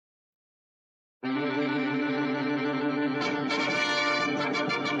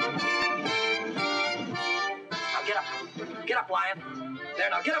Get up, lion. There,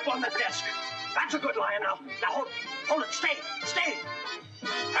 now, get up on that desk. That's a good lion. Now, hold it. Stay.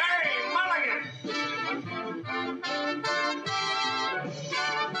 Hey, Mulligan!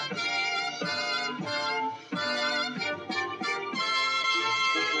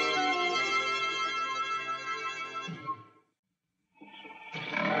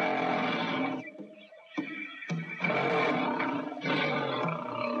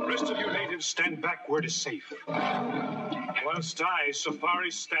 Rest of you natives, stand back where it is safe. Whilst I,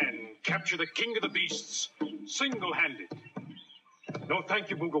 Safari Stan, capture the king of the beasts, single-handed. No, thank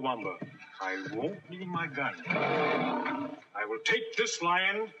you, Boogawamba. I won't need my gun. I will take this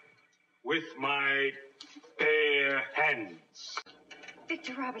lion with my bare hands.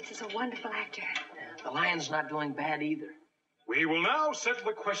 Victor Roberts is a wonderful actor. The lion's not doing bad either. We will now settle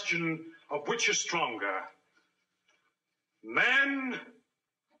the question of which is stronger, man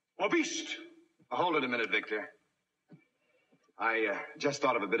or beast? Hold it a minute, Victor. I just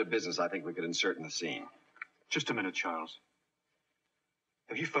thought of a bit of business I think we could insert in the scene. Just a minute, Charles.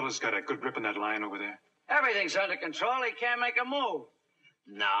 Have you fellas got a good grip on that lion over there? Everything's under control. He can't make a move.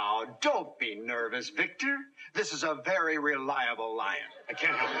 Now, don't be nervous, Victor. This is a very reliable lion. I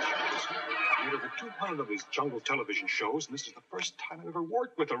can't help it, Charles. I've made over 200 of these jungle television shows, and this is the first time I've ever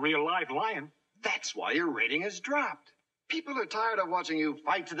worked with a real live lion. That's why your rating has dropped. People are tired of watching you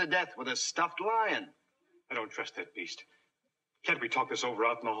fight to the death with a stuffed lion. I don't trust that beast. Can't we talk this over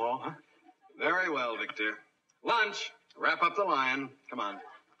out in the hall, huh? Very well, Victor. Lunch. Wrap up the lion. Come on.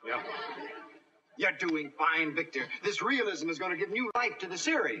 Yeah. You're doing fine, Victor. This realism is going to give new life to the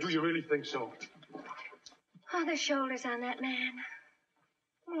series. Do you really think so? Oh, the shoulders on that man.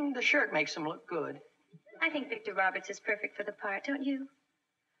 The shirt makes him look good. I think Victor Roberts is perfect for the part, don't you?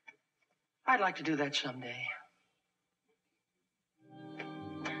 I'd like to do that someday.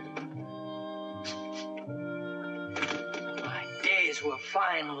 My days were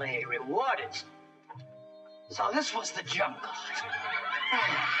finally rewarded. So this was the jungle.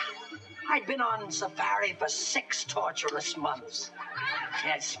 I'd been on safari for 6 torturous months.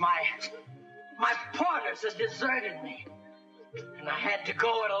 Yes, my porters had deserted me, and I had to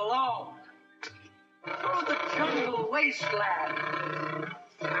go it alone through the jungle wasteland.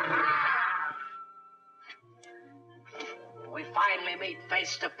 We finally meet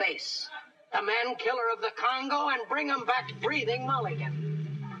face to face. The man killer of the Congo, and bring him back breathing Mulligan.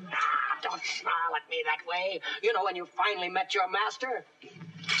 Don't snarl at me that way. You know when you finally met your master.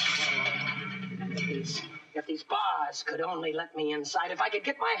 If these bars could only let me inside, if I could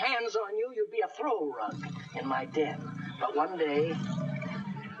get my hands on you, you'd be a throw rug in my den. But one day,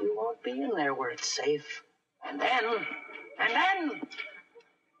 you won't be in there where it's safe. And then,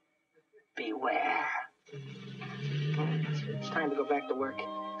 beware. It's time to go back to work.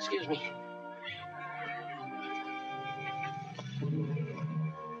 Excuse me.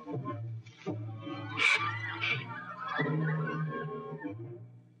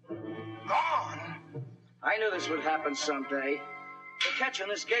 Gone. I knew this would happen someday. The catch on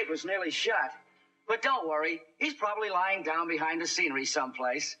this gate was nearly shut. But don't worry, he's probably lying down behind the scenery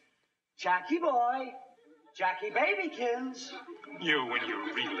someplace. Jackie boy, Jackie babykins. You and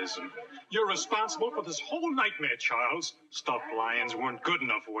your realism. You're responsible for this whole nightmare, Charles. Stuffed lions weren't good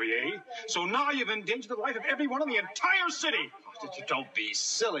enough for you, eh? So now you've endangered the life of everyone in the entire city. Don't be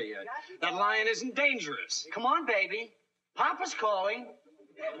silly. That lion isn't dangerous. Come on, baby. Papa's calling.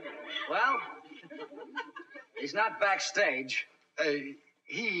 Well, he's not backstage.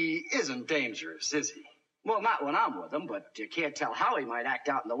 He isn't dangerous, is he? Well, not when I'm with him, but you can't tell how he might act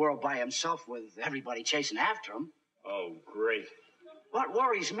out in the world by himself with everybody chasing after him. Oh, great. What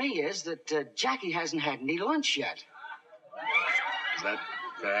worries me is that Jackie hasn't had any lunch yet. Is that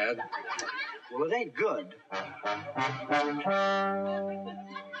bad? Well, it ain't good.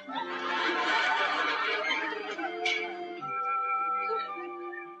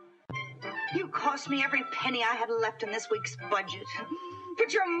 You cost me every penny I had left in this week's budget.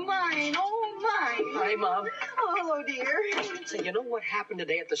 But you're mine, oh, mine. Hi, Mom. Oh, hello, dear. Say, you know what happened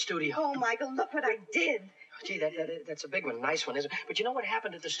today at the studio? Oh, Michael, look what I did. Gee, that's a big one, nice one, isn't it? But you know what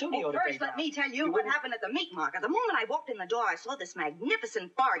happened at the studio Well, today? first, let me tell you what happened at the meat market. The moment I walked in the door, I saw this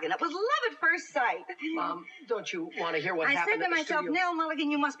magnificent bargain. It was love at first sight. Mom, don't you want to hear what I happened said to at the myself, studio? Nell Mulligan,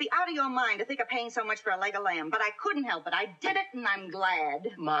 you must be out of your mind to think of paying so much for a leg of lamb. But I couldn't help it. I did it, and I'm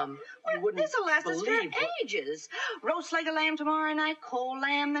glad. Mom, you wouldn't This'll last us for believe ages. Roast leg of lamb tomorrow night, cold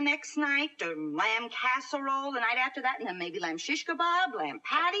lamb the next night, lamb casserole the night after that, and then maybe lamb shish kebab, lamb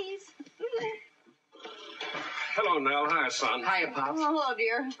patties. Hello, Nell. Hi, son. Hiya, Pops. Oh, hello,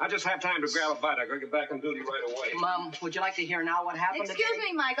 dear. I just have time to grab a bite. I gotta get back on duty right away. Mom, would you like to hear now what happened Excuse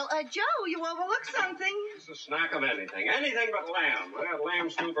today? me, Michael. Joe, you overlooked something. It's a snack of anything. Anything but lamb. I had lamb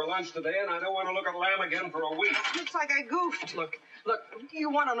stew for lunch today, and I don't want to look at lamb again for a week. Looks like I goofed. Look, you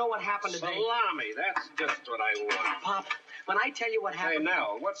want to know what happened today? Salami. That's just what I want. Pop, when I tell you what Hey, happened...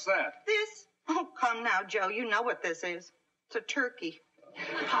 Nell, what's that? This? Oh, come now, Joe. You know what this is. It's a turkey.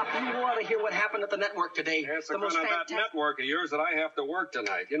 Pop, you want to hear what happened at the network today? It's the kind of that network of yours that I have to work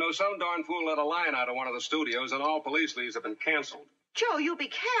tonight. You know, some darn fool let a lion out of one of the studios, and all police leads have been canceled. Joe, you be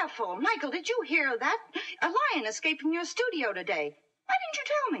careful. Michael, did you hear that? A lion escaped from your studio today. Why didn't you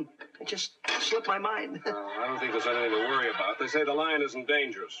tell me? It just slipped my mind. I don't think there's anything to worry about. They say the lion isn't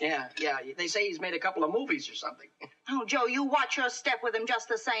dangerous. Yeah. They say he's made a couple of movies or something. Oh, Joe, you watch your step with him just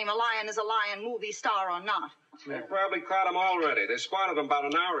the same. A lion is a lion, movie star or not. They probably caught him already. They spotted him about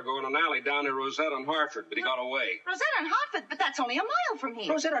an hour ago in an alley down near Rosetta and Hartford, but he got away. Rosetta and Hartford, but that's only a mile from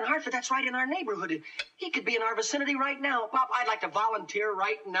here. Rosetta and Hartford, that's right in our neighborhood. He could be in our vicinity right now. Pop, I'd like to volunteer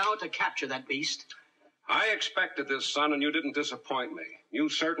right now to capture that beast. I expected this, son, and you didn't disappoint me. You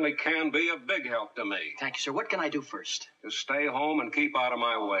certainly can be a big help to me. Thank you, sir. What can I do first? Just stay home and keep out of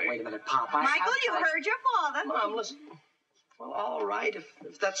my way. Wait a minute, Pop. Michael, you heard your father. Mom, listen. Well, all right,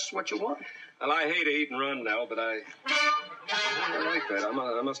 if that's what you want. Well, I hate to eat and run now, but I like that.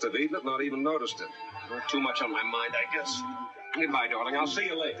 I must have eaten it, not even noticed it. Not too much on my mind, I guess. Goodbye, darling. I'll see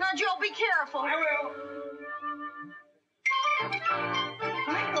you later. Now, Joe, be careful. I will.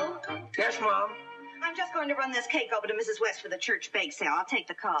 Michael, Yes, Mom. I'm just going to run this cake over to Mrs. West for the church bake sale. I'll take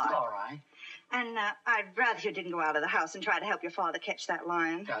the car. All right. And I'd rather you didn't go out of the house and try to help your father catch that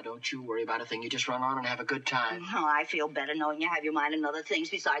lion. Now, don't you worry about a thing. You just run on and have a good time. Oh, I feel better knowing you have your mind on other things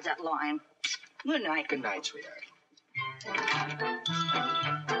besides that lion. Good night. Good night, sweetheart.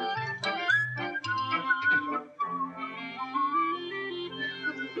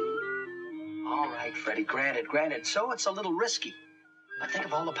 All right, Freddie, granted. So it's a little risky. But think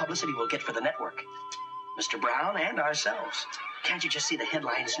of all the publicity we'll get for the network. Mr. Brown and ourselves. Can't you just see the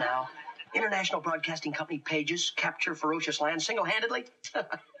headlines now? International Broadcasting Company pages capture ferocious lion single-handedly?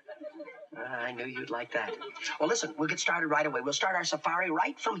 I knew you'd like that. Well, listen, we'll get started right away. We'll start our safari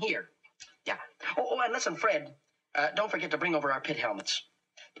right from here. Yeah. Oh, and listen, Fred, don't forget to bring over our pit helmets.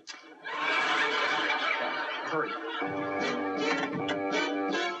 Hurry.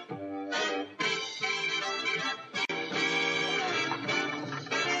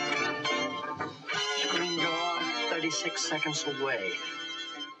 Screen door, 36 seconds away.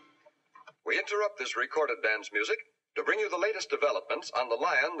 We interrupt this recorded dance music to bring you the latest developments on the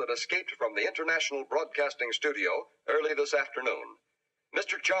lion that escaped from the International Broadcasting Studio early this afternoon.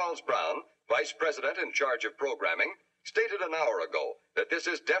 Mr. Charles Brown, Vice President in charge of programming, stated an hour ago that this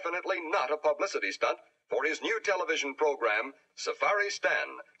is definitely not a publicity stunt for his new television program, Safari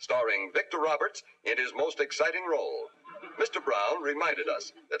Stan, starring Victor Roberts in his most exciting role. Mr. Brown reminded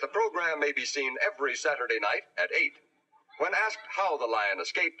us that the program may be seen every Saturday night at 8. When asked how the lion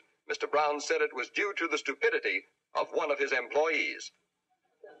escaped, Mr. Brown said it was due to the stupidity of one of his employees.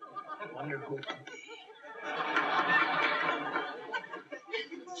 I wonder who it could be.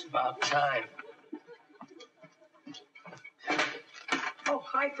 It's about time. Oh,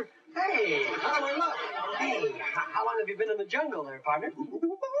 hi, Hey, how do I look? Hey, how long have you been in the jungle there, partner?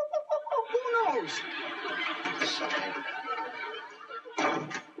 Who knows?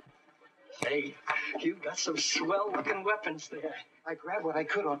 Hey, you've got some swell-looking weapons there. I grabbed what I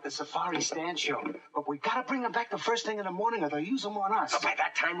could off the Safari Stand show, but we gotta bring them back the first thing in the morning or they'll use them on us. Oh, by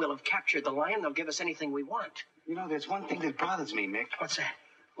that time, we'll have captured the lion. They'll give us anything we want. You know, there's one thing that bothers me, Mick. What's that?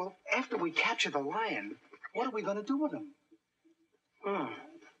 Well, after we capture the lion, what are we gonna do with him?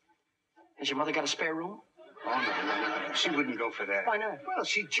 Has your mother got a spare room? Oh, no. She wouldn't go for that. Why not? Well,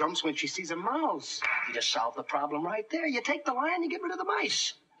 she jumps when she sees a mouse. You just solved the problem right there. You take the lion, you get rid of the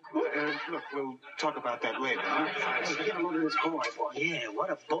mice. Look, we'll talk about that later, huh? Let's get a load of this boy. Yeah, what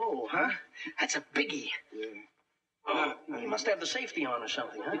a bull, huh? That's a biggie. Yeah. You must have the safety on or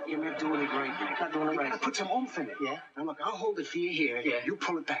something, huh? You're not doing it right, Mick. Not doing it right. I put some oomph in it. Yeah? Now, look, I'll hold it for you here. Yeah. You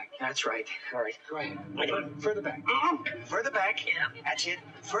pull it back. That's right. All right. Go ahead. Further back. Further back. Yeah. That's it.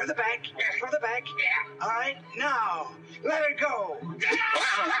 Further back. Further back. Yeah. All right, now, let it go.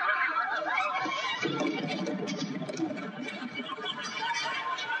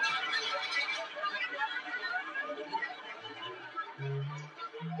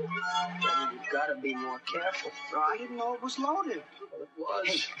 You've got to be more careful. Oh, I didn't know it was loaded. Well, it was.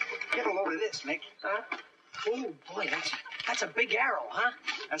 Hey, get a load of this, Mick. Huh? Oh, boy, That's a big arrow, huh?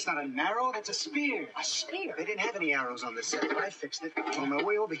 That's not an arrow, that's a spear. A spear? They didn't have any arrows on this set, but I fixed it. On my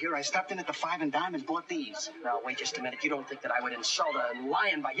way over here, I stopped in at the Five and Dime and bought these. Now, wait just a minute. You don't think that I would insult a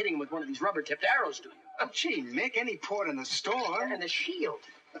lion by hitting him with one of these rubber-tipped arrows, do you? Oh, gee, Mick, any port in the storm. And the shield.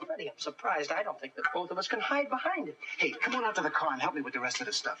 Freddie, I'm surprised. I don't think that both of us can hide behind it. Hey, come on out to the car and help me with the rest of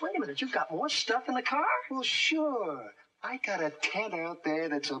the stuff. Wait a minute. You've got more stuff in the car? Well, sure. I got a tent out there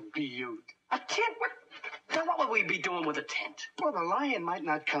that's a beaut. A tent? What? Now, what would we be doing with a tent? Well, the lion might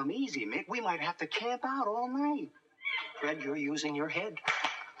not come easy, Mick. We might have to camp out all night. Fred, you're using your head.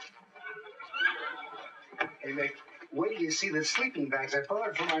 Hey, Mick, where do you see the sleeping bags I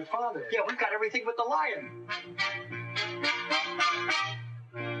borrowed from my father? Yeah, we've got everything but the lion.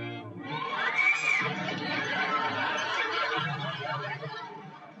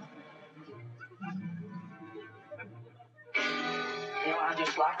 I'll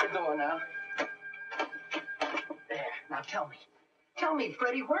just lock the door now. There. Now tell me,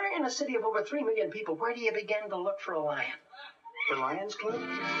 Freddie, where in a city of over 3 million people, where do you begin to look for a lion? The Lions Club?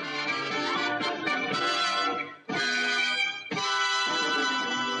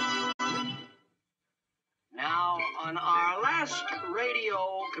 Now, on our last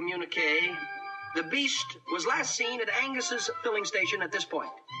radio communique, the beast was last seen at Angus's filling station at this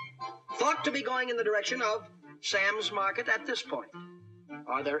point. Thought to be going in the direction of Sam's Market at this point.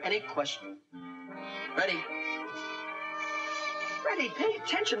 Are there any questions? Freddie, pay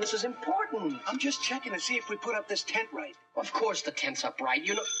attention. This is important. I'm just checking to see if we put up this tent right. Of course the tent's up right.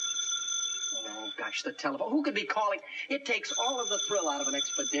 You know... Oh, gosh, the telephone. Who could be calling? It takes all of the thrill out of an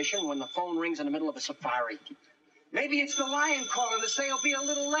expedition when the phone rings in the middle of a safari. Maybe it's the lion calling to say he'll be a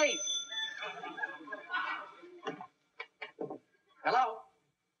little late. Hello?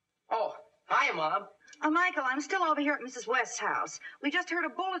 Oh, hi, Mom. Michael, I'm still over here at Mrs. West's house. We just heard a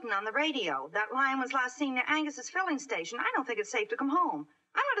bulletin on the radio. That lion was last seen near Angus's filling station. I don't think it's safe to come home.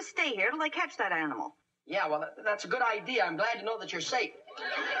 I'm going to stay here till they catch that animal. Yeah, well, that's a good idea. I'm glad to know that you're safe.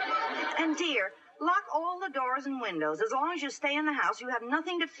 And, dear, lock all the doors and windows. As long as you stay in the house, you have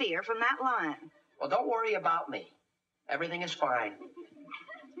nothing to fear from that lion. Well, don't worry about me. Everything is fine.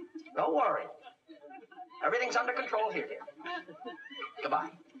 Don't worry. Everything's under control here, dear.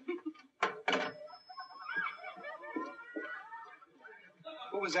 Goodbye.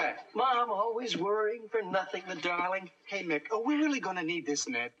 Who was that? Mom, always worrying for nothing, the darling. Hey, Mick, are we really going to need this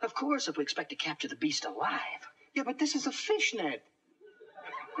net? Of course, if we expect to capture the beast alive. Yeah, but this is a fish net.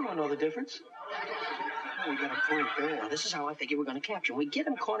 You don't know the difference. Oh, we got a point there. Now, this is how I figure we're going to capture him. We get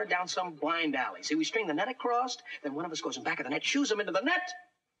him cornered down some blind alley. See, we string the net across, then one of us goes in back of the net, shoos him into the net.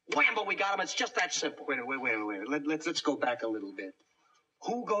 Whambo, we got him. It's just that simple. Wait. Let's go back a little bit.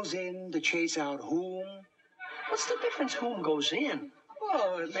 Who goes in to chase out whom? What's the difference whom goes in?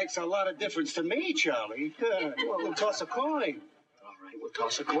 Oh, it makes a lot of difference to me, Charlie. We'll toss a coin. All right, we'll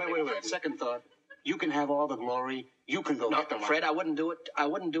toss a coin. Wait. Second thought. You can have all the glory. You can go get the lion. Fred, I wouldn't do it. I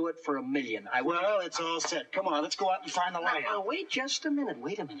wouldn't do it for $1 million. Well, it's all set. Come on, let's go out and find the lion. Now, wait just a minute.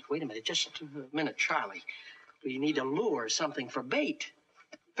 Wait a minute. Just a minute, Charlie. We need to lure something for bait.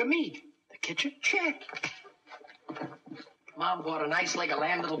 The meat. The kitchen? Check. Mom bought a nice leg of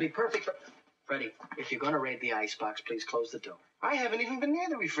lamb that'll be perfect for... Freddie, if you're going to raid the icebox, please close the door. I haven't even been near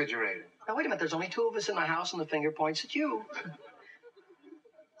the refrigerator. Now, wait a minute. There's only 2 of us in the house, and the finger points at you.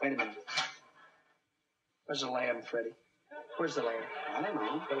 Wait a minute. Where's the lamb, Freddie? Where's the lamb? I don't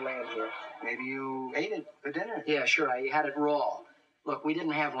know. The lamb here. Maybe you ate it for dinner. Yeah, sure. I had it raw. Look, we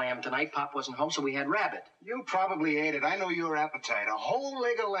didn't have lamb tonight. Pop wasn't home, so we had rabbit. You probably ate it. I know your appetite. A whole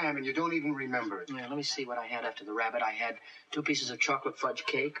leg of lamb, and you don't even remember it. Yeah, let me see what I had after the rabbit. I had 2 pieces of chocolate fudge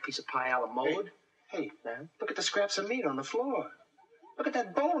cake, a piece of pie a la mode. Hey, look at the scraps of meat on the floor. Look at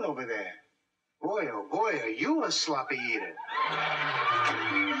that bone over there. Boy, oh boy, are you a sloppy eater.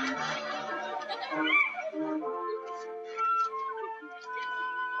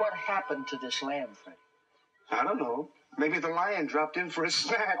 What happened to this lamb, Freddie? I don't know. Maybe the lion dropped in for a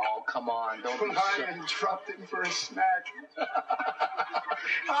snack. Oh, come on. Don't The be lion dropped in for a snack.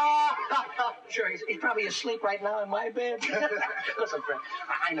 Sure, he's probably asleep right now in my bed. Listen, Fred,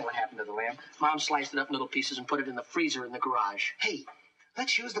 I know what happened to the lamb. Mom sliced it up in little pieces and put it in the freezer in the garage. Hey,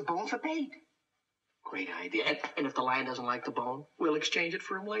 let's use the bone for bait. Great idea. And if the lion doesn't like the bone, we'll exchange it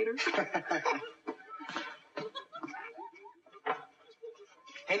for him later.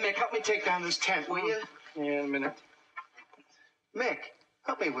 Hey, Mick, help me take down this tent, will you? Yeah, in a minute. Mick,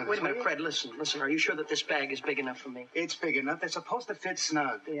 help me with Wait this, a minute, will Fred, listen. Are you sure that this bag is big enough for me? It's big enough. They're supposed to fit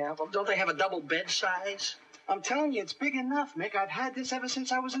snug. Yeah, well, don't they have a double bed size? I'm telling you, it's big enough, Mick. I've had this ever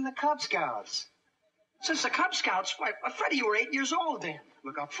since I was in the Cub Scouts. Since the Cub Scouts, why, Freddie, you were 8 years old then.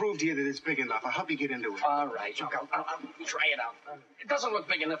 Look, I'll prove to you that it's big enough. I'll help you get into it. All right, look, I'll try it out. It doesn't look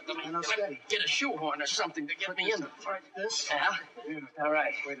big enough to me. No, steady. Get a shoehorn or something to get me in. Like this? Yeah? All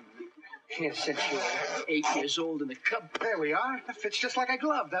right. Wait a minute. Here, since you're 8 years old in the Cub. There we are. That fits just like a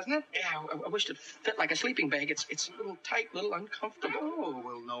glove, doesn't it? Yeah, I wished it fit like a sleeping bag. It's a little tight, a little uncomfortable. Oh,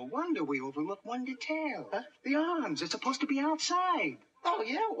 well, no wonder we overlooked one detail. Huh? The arms. It's supposed to be outside. Oh,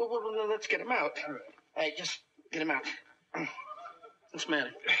 yeah? Well, let's get them out. All right. Hey, just get them out. What's the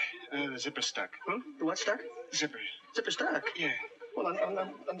matter? The zipper's stuck. Huh? The what stuck? Zipper. Zipper stuck? Yeah. Well,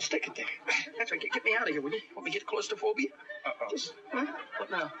 unstick it there. That's right. Get me out of here, will you? Want me to get claustrophobia? Uh-oh. Just, huh? What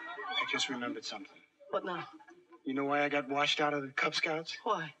now? I just remembered something. What now? You know why I got washed out of the Cub Scouts?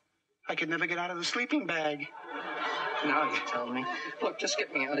 Why? I could never get out of the sleeping bag. Now you're telling me. Look, just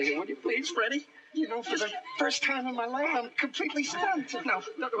get me out of here, would you please, Freddie? You know, for the first time in my life, I'm completely stunned. No,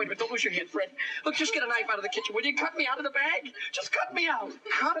 wait a minute. Don't lose your head, Fred. Look, just get a knife out of the kitchen, will you? Cut me out of the bag. Just cut me out.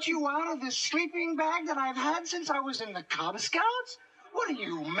 Cut you out of the sleeping bag that I've had since I was in the Cub Scouts? What are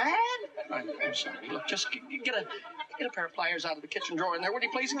you, mad? I'm sorry. Look, just get a pair of pliers out of the kitchen drawer in there, would you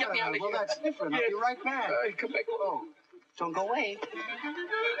please, and get me out of here. Well, that's different. I'll be right back. All right, come back. Oh, don't go away.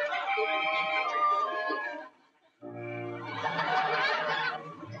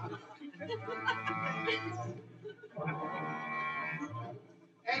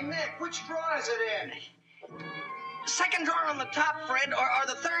 Hey, Nick, which drawer is it in? Second drawer on the top, Fred, or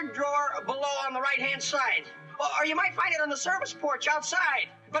the third drawer below on the right-hand side. Or you might find it on the service porch outside.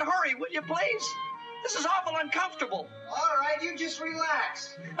 But hurry, will you, please? This is awful uncomfortable. All right, you just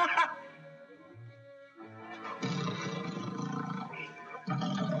relax.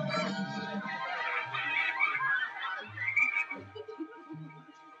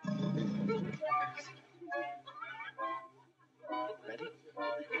 Ready?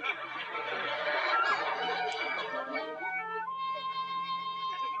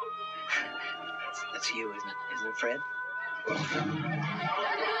 That's you, isn't it, Fred?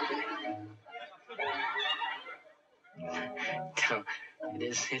 No,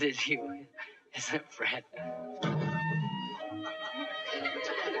 it is you, isn't it, Fred?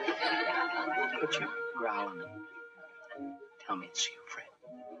 Quit your growling and tell me it's you, Fred.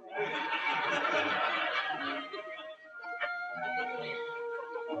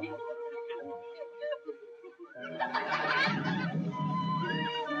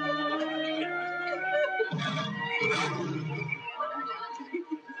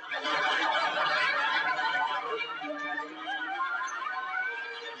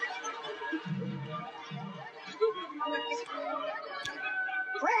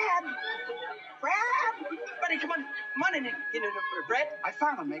 Freddie, come on in. Fred. I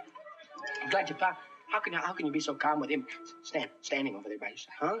found him, Mick. I'm glad you found. How can you be so calm with him standing over there by your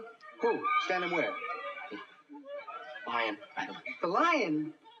side? Huh? Who? Standing where? Lion, by the way. The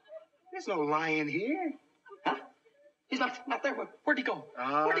lion? There's no lion here. Huh? He's not there. Where'd he go?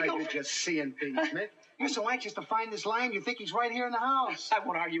 Where'd he go? You're just seeing things, Mick. You're so anxious to find this lion, you think he's right here in the house. I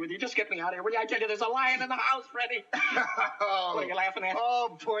won't argue with you. Just get me out of here, will you? I tell you, there's a lion in the house, Freddie. Oh. What are you laughing at?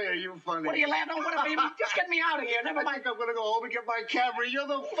 Oh, boy, are you funny. What are you laughing at? Just get me out of here. Never I mind. think I'm going to go home and get my camera. You're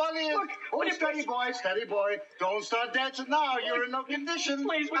the funniest. Look, oh, steady, boy. Don't start dancing now. You're in no condition.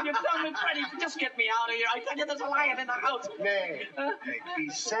 Please, will you tell me, Freddie? Just get me out of here. I tell you, there's a lion in the house. Nick, be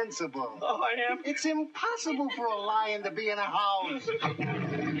sensible. Oh, I am. It's impossible for a lion to be in a house.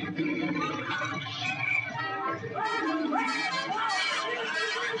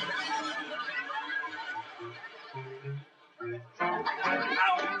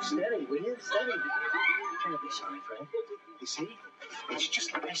 Steady, will you? Steady. Can't be sorry, Fred. You see? It's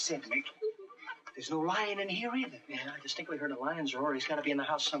just like I said, Mick. There's no lion in here either. Yeah, I distinctly heard a lion's roar. He's got to be in the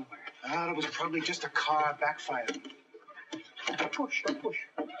house somewhere. It was probably just a car backfiring. Don't push.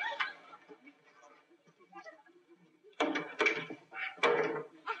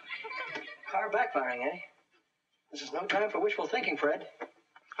 Car backfiring, eh? This is no time for wishful thinking, Fred.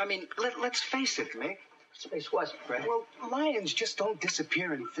 I mean, let's face it, Mick. Space what, Fred? Well, lions just don't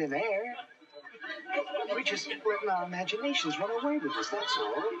disappear in thin air. We're just letting our imaginations run away with us, that's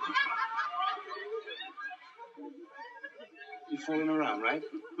all. You fooling around, right?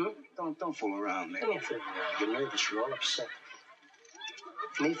 Don't fool around, Mick. Don't fool around. You're nervous. You're all upset.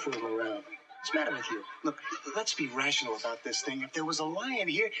 Me fooling around. What's the matter with you? Look, let's be rational about this thing. If there was a lion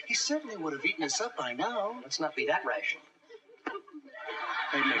here, he certainly would have eaten us up by now. Let's not be that rational.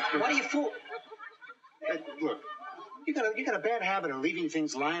 Hey, Mick. Why do you fool? Look, you got a bad habit of leaving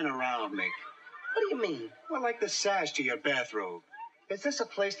things lying around, Mick. What do you mean? Well, like the sash to your bathrobe. Is this a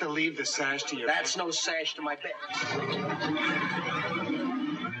place to leave the sash to your... That's no sash to my bed.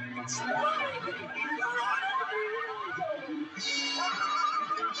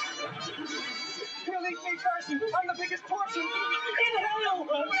 He'll eat me first. I'm the biggest portion in hell.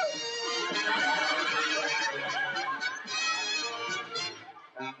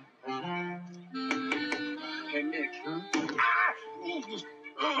 Hey, Nick.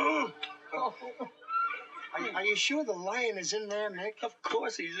 Are you sure the lion is in there, Nick? Of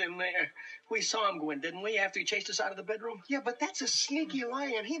course he's in there. We saw him go in, didn't we, after he chased us out of the bedroom? Yeah, but that's a sneaky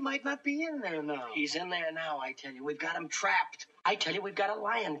lion. He might not be in there now. He's in there now, I tell you. We've got him trapped. I tell you, we've got a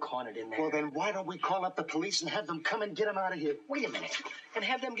lion cornered in there. Well, then why don't we call up the police and have them come and get him out of here? Wait a minute. And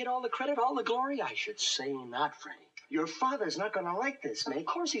have them get all the credit, all the glory? I should say not, Freddie. Your father's not going to like this, Nick. Of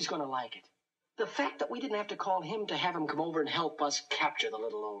course he's going to like it. The fact that we didn't have to call him to have him come over and help us capture the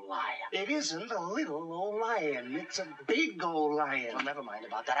little old lion. It isn't a little old lion. It's a big old lion. Well, never mind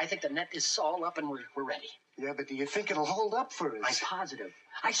about that. I think the net is all up and we're ready. Yeah, but do you think it'll hold up for us? I'm positive.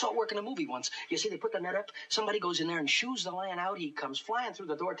 I saw it work in a movie once. You see, they put the net up, somebody goes in there and shoos the lion out. He comes flying through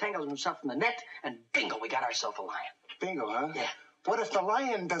the door, tangles himself in the net, and bingo, we got ourselves a lion. Bingo, huh? Yeah. What if the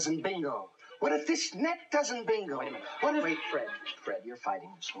lion doesn't bingo? What if this net doesn't bingo? Wait a minute. What if... Wait, Fred, you're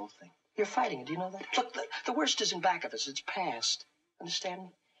fighting this whole thing. You're fighting it, do you know that? Look, the worst isn't back of us. It's past. Understand me?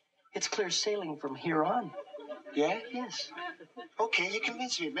 It's clear sailing from here on. Yeah? Yes. Okay, you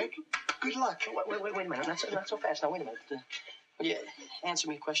convinced me, Mick. Good luck. Wait a minute. Not so fast. Now, wait a minute. Will you answer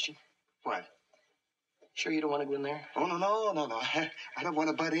me a question? What? Sure you don't want to go in there? Oh, no. I don't want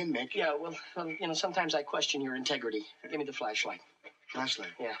to butt in, Mick. Yeah, well, sometimes I question your integrity. Give me the flashlight.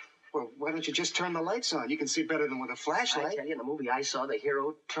 Flashlight? Yeah. Well, why don't you just turn the lights on? You can see better than with a flashlight. I tell you, in the movie I saw, the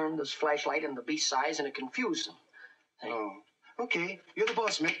hero turned this flashlight in the beast's eyes and it confused him. Hey. Oh, okay. You're the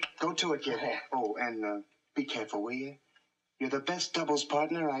boss, Mick. Go to it, kid. Yeah. Oh, and be careful, will you? You're the best doubles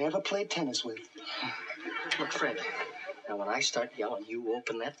partner I ever played tennis with. Look, Fred, now when I start yelling, you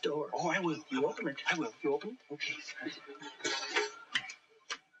open that door. Oh, I will. You open it. I will. You open it? Okay.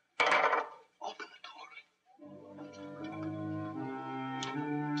 Open the door.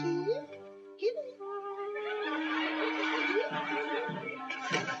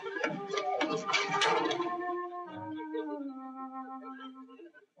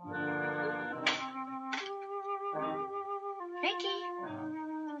 Ricky.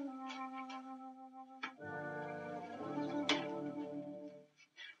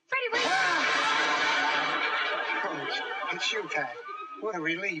 Freddie, wait. Oh, it's you, Pat. What a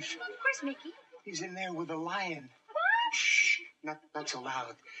relief. Where's Mickey? He's in there with the lion. What? Shh. Not so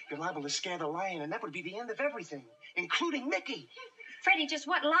loud. You're liable to scare the lion, and that would be the end of everything, including Mickey. Freddie, just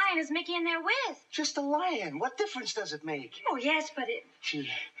what lion is Mickey in there with? Just a lion. What difference does it make? Oh, yes, but it... Gee,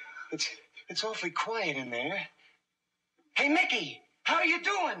 it's awfully quiet in there. Hey, Mickey, how are you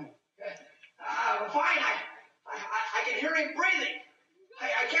doing? Fine. I can hear him breathing.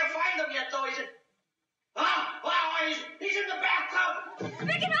 I can't find him yet, though. He's in... He's in the bathtub.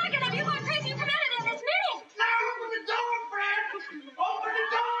 Ricky Milligan, have you gone crazy? You come out of there this minute. Now open the door, Fred. Open the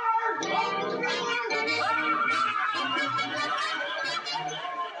door. Open the door.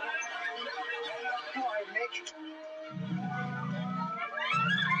 All right, Mick.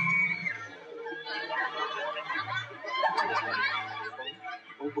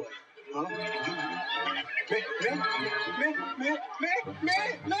 Oh, boy. Huh?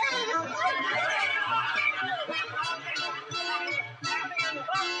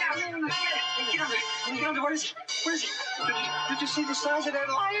 Get under. Where is he? Did you see the size of that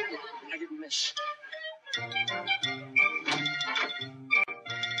lion? I didn't miss.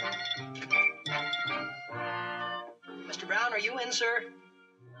 Mr. Brown, are you in, sir?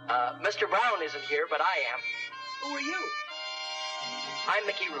 Mr. Brown isn't here, but I am. Who are you? I'm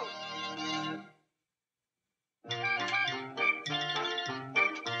Mickey Rooney.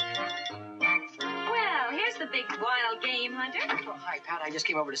 Well, here's the big wild game hunter. Oh, hi, Pat. I just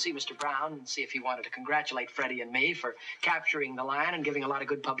came over to see Mr. Brown and see if he wanted to congratulate Freddie and me for capturing the lion and giving a lot of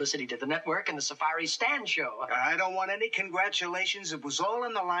good publicity to the network and the Safari Stand show. I don't want any congratulations. It was all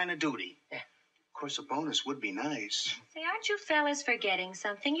in the line of duty. Yeah. Of course, a bonus would be nice. Say, aren't you fellas forgetting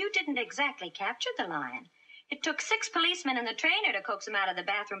something? You didn't exactly capture the lion. It took 6 policemen and the trainer to coax him out of the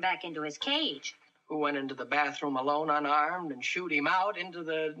bathroom back into his cage. Who went into the bathroom alone, unarmed, and shoot him out into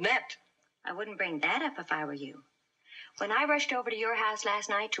the net? I wouldn't bring that up if I were you. When I rushed over to your house last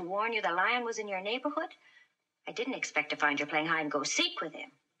night to warn you the lion was in your neighborhood, I didn't expect to find you playing hide-and-go-seek with him.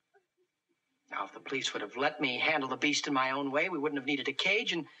 Now, if the police would have let me handle the beast in my own way, we wouldn't have needed a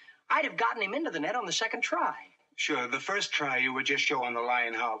cage, and I'd have gotten him into the net on the second try. Sure, the first try you were just showing the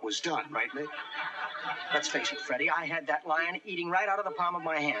lion how it was done, right, Mick? Let's face it, Freddie, I had that lion eating right out of the palm of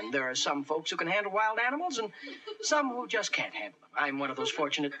my hand. There are some folks who can handle wild animals and some who just can't handle them. I'm one of those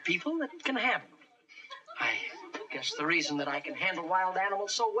fortunate people that can handle them. I guess the reason that I can handle wild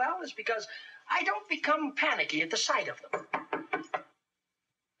animals so well is because I don't become panicky at the sight of them.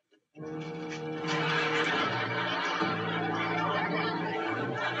 Hey,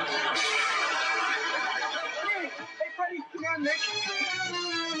 Freddie, come on, Nick.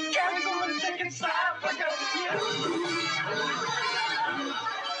 Carry the lunatic inside. I got you.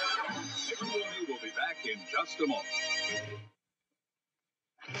 Rooney will be back in just a moment.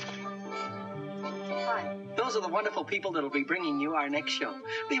 Hi. Those are the wonderful people that'll be bringing you our next show.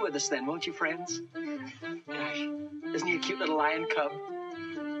 Be with us then, won't you, friends? Gosh, isn't he a cute little lion cub?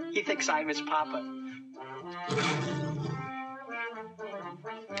 He thinks I'm his papa.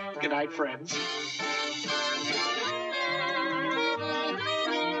 Good night, friends.